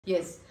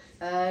Yes,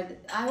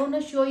 I want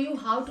to show you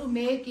how to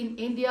make in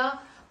India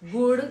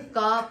gud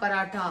ka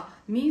paratha,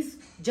 means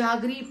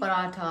jaggery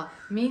paratha,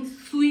 means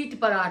sweet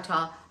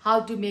paratha. How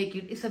to make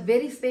it? It's a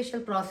very special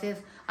process.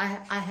 I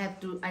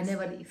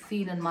never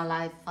seen in my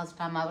life. First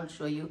time I will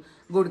show you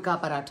gud ka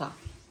paratha.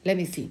 Let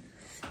me see.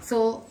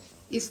 So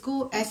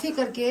इसको ऐसे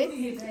करके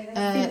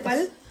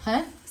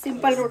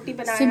simple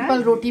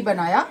roti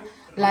बनाया.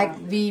 Like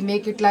we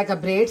make it like a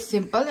bread,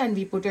 simple, and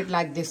we put it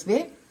like this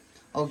way.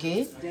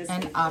 Okay,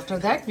 and after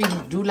that we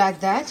do like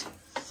that.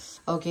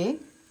 Okay,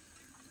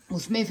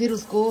 उसमें फिर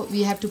उसको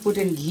we have to put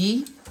in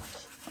ghee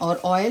or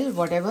oil,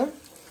 whatever.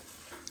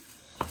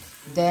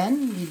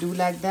 Then we do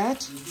like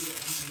that.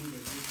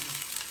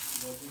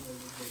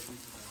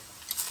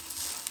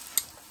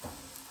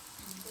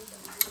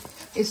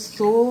 It's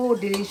so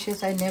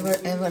delicious. I never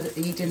ever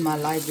eat in my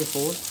life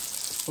before.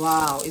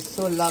 Wow, it's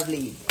so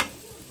lovely.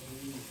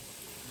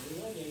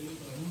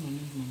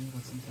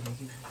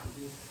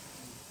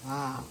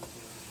 Wow.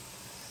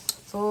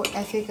 So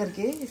ऐसे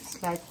करके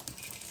it's like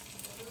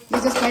you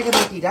just like a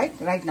roti,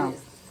 right now.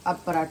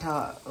 अब पराठा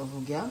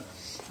हो गया.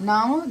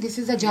 Now this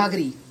is a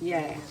jaggery.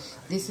 Yeah.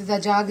 This is a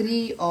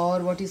jaggery, or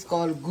what is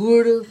called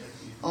gud,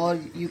 or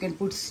you can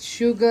put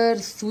sugar,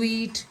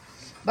 sweet.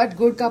 But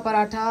gud ka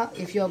paratha,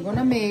 if you are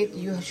gonna make,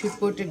 you should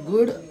put it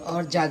gud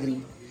or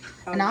jaggery.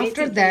 And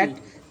after that,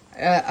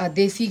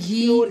 desi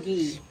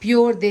ghee,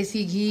 pure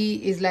desi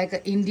ghee is like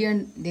an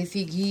Indian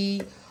desi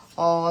ghee,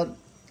 or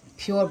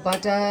pure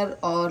butter,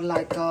 or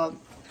like a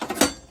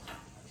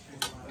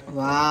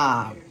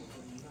wow.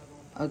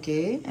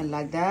 Okay, and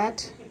like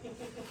that.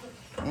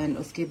 And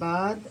uske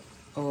baad,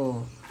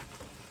 oh,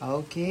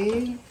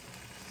 okay.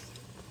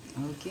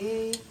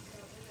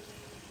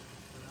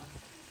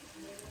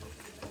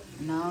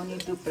 Now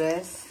need to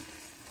press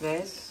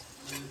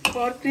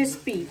For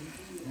crispy.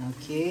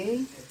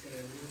 Okay.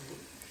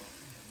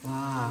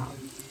 Wow,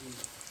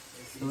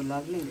 so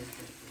lovely.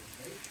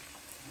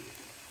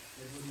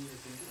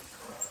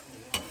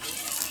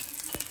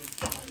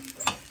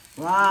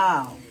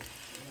 Wow.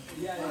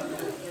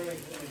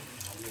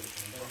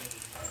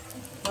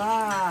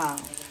 Wow.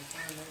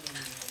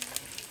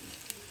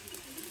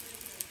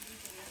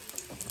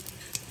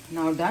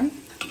 Now done?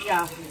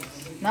 Yeah.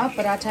 Now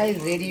paratha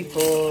is ready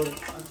for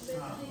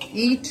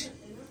eat.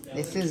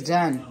 This is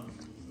done.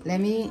 Let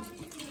me,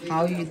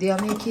 how they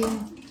are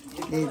making.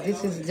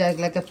 This is just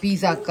like a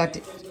pizza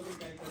cut.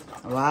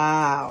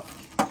 Wow.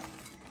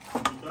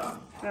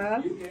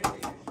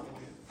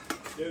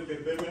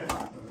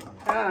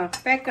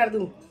 Pack कर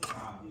दूं.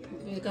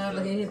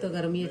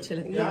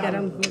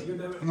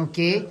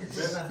 Okay.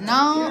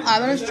 Now I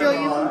will show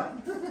you.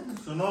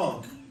 So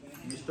no,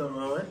 Mr.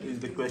 Roy is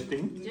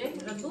requesting.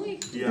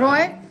 Yeah.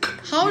 Roy,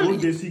 how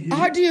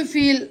do you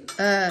feel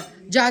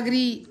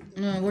jaggery?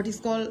 What is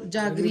called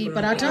jaggery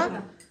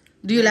paratha?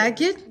 Do you like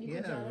it?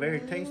 Yeah,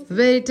 very tasty.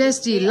 Very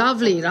tasty,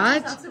 lovely,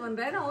 right?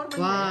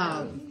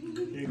 Wow,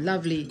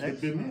 lovely.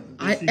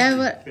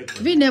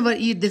 We never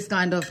eat this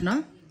kind of,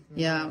 no?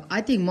 Yeah,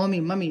 I think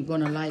mommy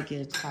gonna like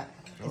it.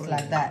 It's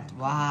like that.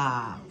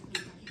 Wow,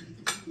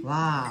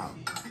 wow,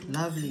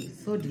 lovely,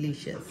 so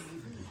delicious.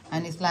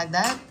 And it's like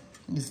that.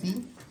 You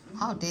see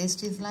how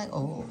tasty it's like.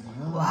 Oh,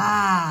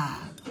 wow,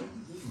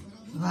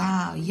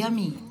 wow,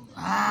 yummy.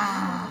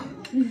 Wow.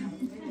 You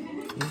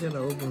gotta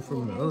open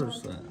from the other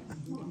side.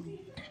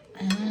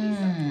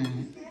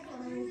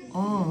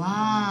 Oh,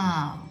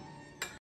 wow.